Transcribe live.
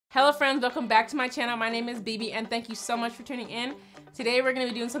Hello friends, welcome back to my channel. My name is Bebe and thank you so much for tuning in. Today we're gonna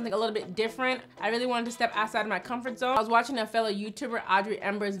be doing something a little bit different. I really wanted to step outside of my comfort zone. I was watching a fellow YouTuber, Audrey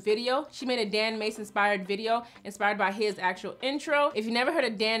Ember's video. She made a Dan Mace inspired video, inspired by his actual intro. If you never heard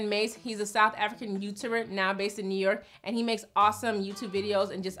of Dan Mace, he's a South African YouTuber now based in New York, and he makes awesome YouTube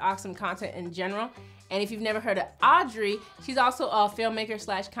videos and just awesome content in general. And if you've never heard of Audrey, she's also a filmmaker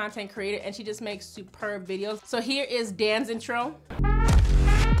slash content creator, and she just makes superb videos. So here is Dan's intro.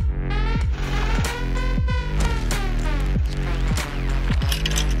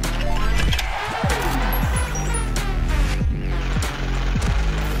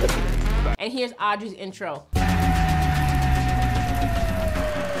 And here's Audrey's intro.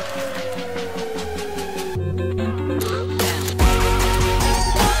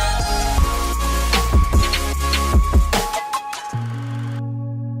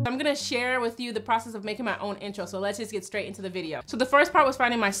 I'm gonna share with you the process of making my own intro, so let's just get straight into the video. So the first part was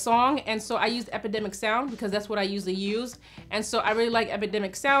finding my song, and so I used Epidemic Sound because that's what I usually use. And so I really like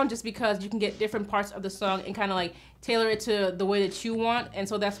Epidemic Sound just because you can get different parts of the song and kind of like tailor it to the way that you want. And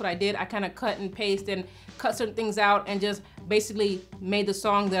so that's what I did. I kind of cut and paste and cut certain things out and just basically made the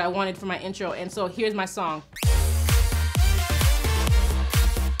song that I wanted for my intro. And so here's my song.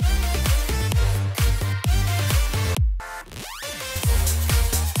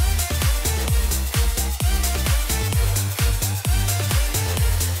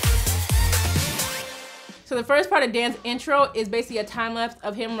 So the first part of Dan's intro is basically a time lapse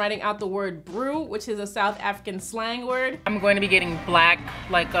of him writing out the word brew, which is a South African slang word. I'm going to be getting black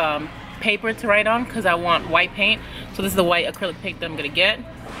paper to write on because I want white paint. So this is the white acrylic paint that I'm gonna get.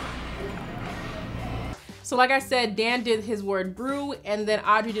 So like I said, Dan did his word brew and then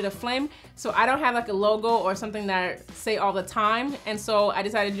Audrey did a flame. So I don't have like a logo or something that I say all the time. And so I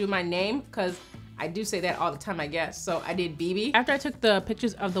decided to do my name because I do say that all the time, I guess. So I did Bebe. After I took the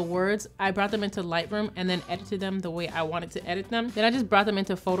pictures of the words, I brought them into Lightroom and then edited them the way I wanted to edit them. Then I just brought them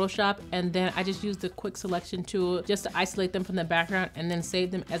into Photoshop and then I just used the quick selection tool just to isolate them from the background and then save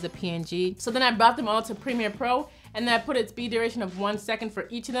them as a PNG. So then I brought them all to Premiere Pro and then I put a speed duration of 1 second for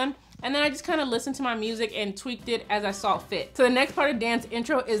each of them. And then I just kind of listened to my music and tweaked it as I saw fit. So the next part of Dan's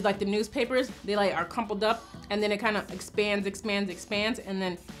intro is like the newspapers. They like are crumpled up and then it kind of expands, and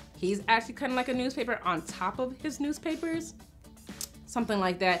then he's actually cutting like a newspaper on top of his newspapers. Something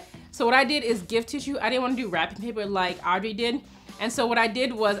like that. So what I did is gift tissue. I didn't want to do wrapping paper like Audrey did. And so what I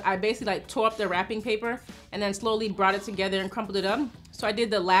did was I basically like tore up the wrapping paper and then slowly brought it together and crumpled it up. So I did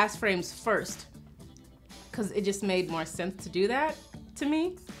the last frames first because it just made more sense to do that to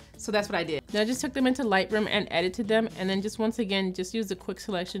me. So that's what I did. Then I just took them into Lightroom and edited them, and then just once again, just used the quick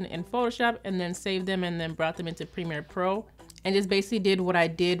selection in Photoshop and then saved them and then brought them into Premiere Pro and just basically did what I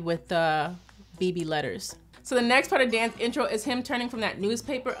did with the BB letters. So the next part of Dan's intro is him turning from that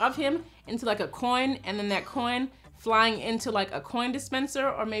newspaper of him into like a coin, and then that coin flying into like a coin dispenser,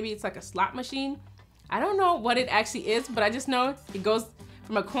 or maybe it's like a slot machine. I don't know what it actually is, but I just know it goes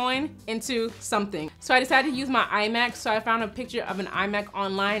from a coin into something. So I decided to use my iMac. So I found a picture of an iMac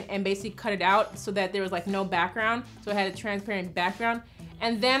online and basically cut it out so that there was like no background. So I had a transparent background.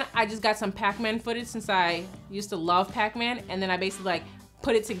 And then I just got some Pac-Man footage since I used to love Pac-Man. And then I basically like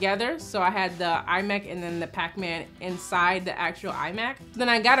put it together. So I had the iMac and then the Pac-Man inside the actual iMac. Then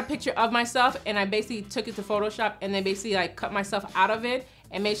I got a picture of myself and I basically took it to Photoshop and then basically like cut myself out of it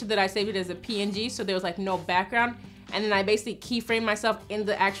and made sure that I saved it as a PNG so there was like no background. And then I basically keyframed myself in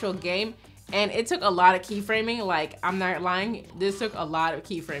the actual game. And it took a lot of keyframing, like I'm not lying, this took a lot of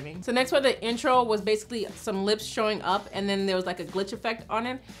keyframing. So next part of the intro was basically some lips showing up and then there was like a glitch effect on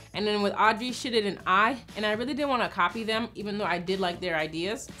it. And then with Audrey, she did an eye, and I really didn't want to copy them even though I did like their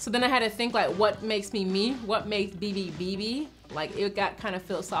ideas. So then I had to think like what makes me me? What makes Bebe Bebe? Like it got kind of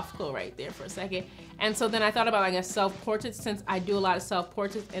philosophical right there for a second. And so then I thought about like a self-portrait since I do a lot of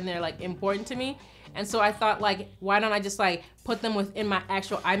self-portraits and they're like important to me. And so I thought like, why don't I just like put them within my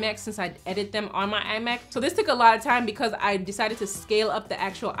actual iMac since I edit them on my iMac. So this took a lot of time because I decided to scale up the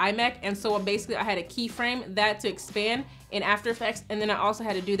actual iMac. And so basically I had to keyframe that to expand in After Effects. And then I also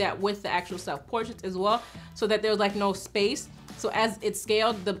had to do that with the actual self-portraits as well so that there was like no space. So as it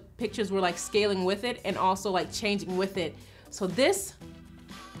scaled, the pictures were like scaling with it and also like changing with it. So this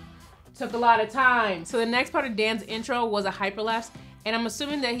took a lot of time. So the next part of Dan's intro was a hyperlapse. And I'm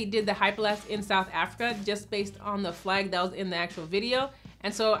assuming that he did the hyperlapse in South Africa just based on the flag that was in the actual video.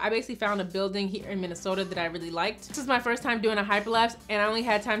 And so I basically found a building here in Minnesota that I really liked. This is my first time doing a hyperlapse and I only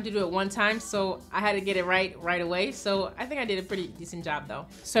had time to do it one time, so I had to get it right away. So I think I did a pretty decent job though.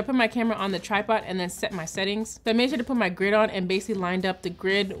 So I put my camera on the tripod and then set my settings. So I made sure to put my grid on and basically lined up the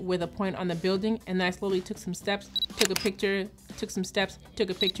grid with a point on the building, and then I slowly took some steps, took a picture took some steps, took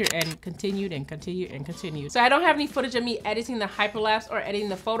a picture, and continued and continued and continued. So I don't have any footage of me editing the hyperlapse or editing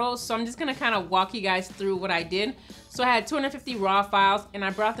the photos, so I'm just gonna kind of walk you guys through what I did. So I had 250 raw files and I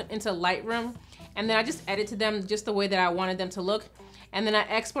brought them into Lightroom, and then I just edited them just the way that I wanted them to look. And then I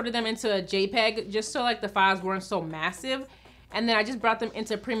exported them into a JPEG just so like the files weren't so massive. And then I just brought them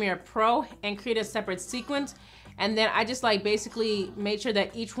into Premiere Pro and created a separate sequence. And then I just like basically made sure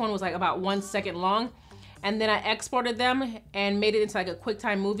that each one was like about 1 second long. And then I exported them and made it into like a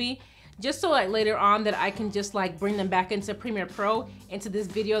QuickTime movie, just so like later on that I can just like bring them back into Premiere Pro into this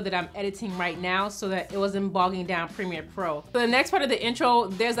video that I'm editing right now, so that it wasn't bogging down Premiere Pro. So the next part of the intro,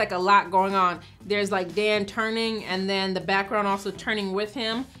 there's like a lot going on. There's like Dan turning, and then the background also turning with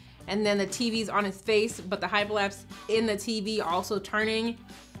him, and then the TV's on his face, but the hyperlapse in the TV also turning.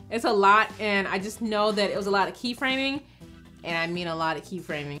 It's a lot, and I just know that it was a lot of keyframing. And I mean a lot of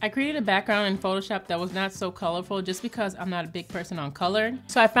keyframing. I created a background in Photoshop that was not so colorful just because I'm not a big person on color.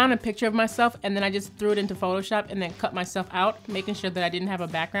 So I found a picture of myself and then I just threw it into Photoshop and then cut myself out, making sure that I didn't have a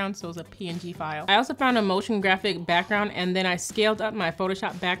background, so it was a PNG file. I also found a motion graphic background, and then I scaled up my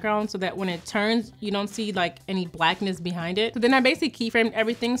Photoshop background so that when it turns, you don't see like any blackness behind it. So then I basically keyframed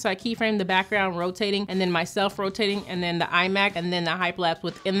everything. So I keyframed the background rotating, and then myself rotating, and then the iMac, and then the hyperlapse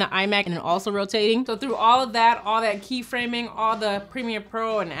within the iMac, and then also rotating. So through all of that keyframing, all the Premiere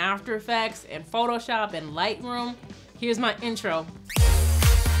Pro and After Effects and Photoshop and Lightroom, here's my intro.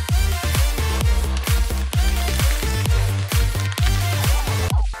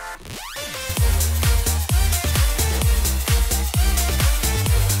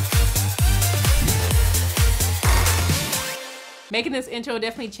 Making this intro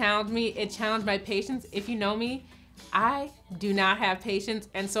definitely challenged me. It challenged my patience. If you know me, I do not have patience.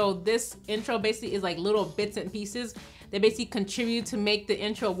 And so this intro basically is like little bits and pieces that basically contribute to make the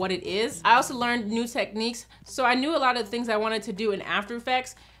intro what it is. I also learned new techniques. So I knew a lot of the things I wanted to do in After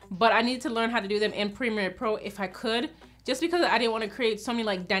Effects, but I needed to learn how to do them in Premiere Pro if I could, just because I didn't want to create so many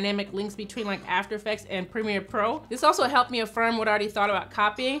like dynamic links between like After Effects and Premiere Pro. This also helped me affirm what I already thought about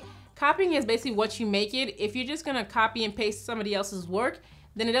copying. Copying is basically what you make it. If you're just gonna copy and paste somebody else's work,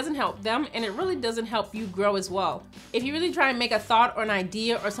 then it doesn't help them, and it really doesn't help you grow as well. If you really try and make a thought or an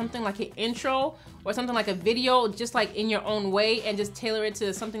idea or something like an intro or something like a video, just like in your own way, and just tailor it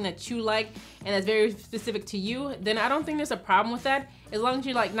to something that you like and that's very specific to you, then I don't think there's a problem with that, as long as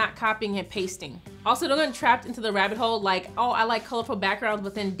you're like not copying and pasting. Also, don't get trapped into the rabbit hole like, oh, I like colorful backgrounds,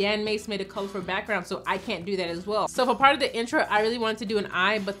 but then Dan Mace made a colorful background, so I can't do that as well. So for part of the intro, I really wanted to do an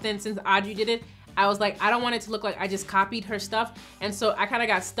eye, but then since Audrey did it, I was like, I don't want it to look like I just copied her stuff. And so I kind of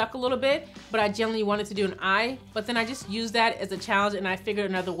got stuck a little bit, but I genuinely wanted to do an eye. But then I just used that as a challenge, and I figured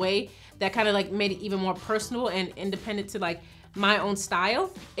another way that kind of like made it even more personal and independent to like my own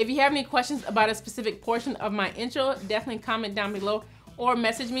style. If you have any questions about a specific portion of my intro, definitely comment down below or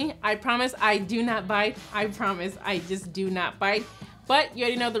message me. I promise I do not bite. I promise I just do not bite. But you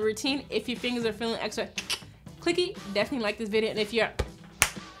already know the routine. If your fingers are feeling extra clicky, definitely like this video. And if your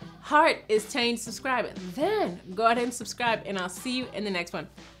heart is telling you to subscribe, then go ahead and subscribe, and I'll see you in the next one.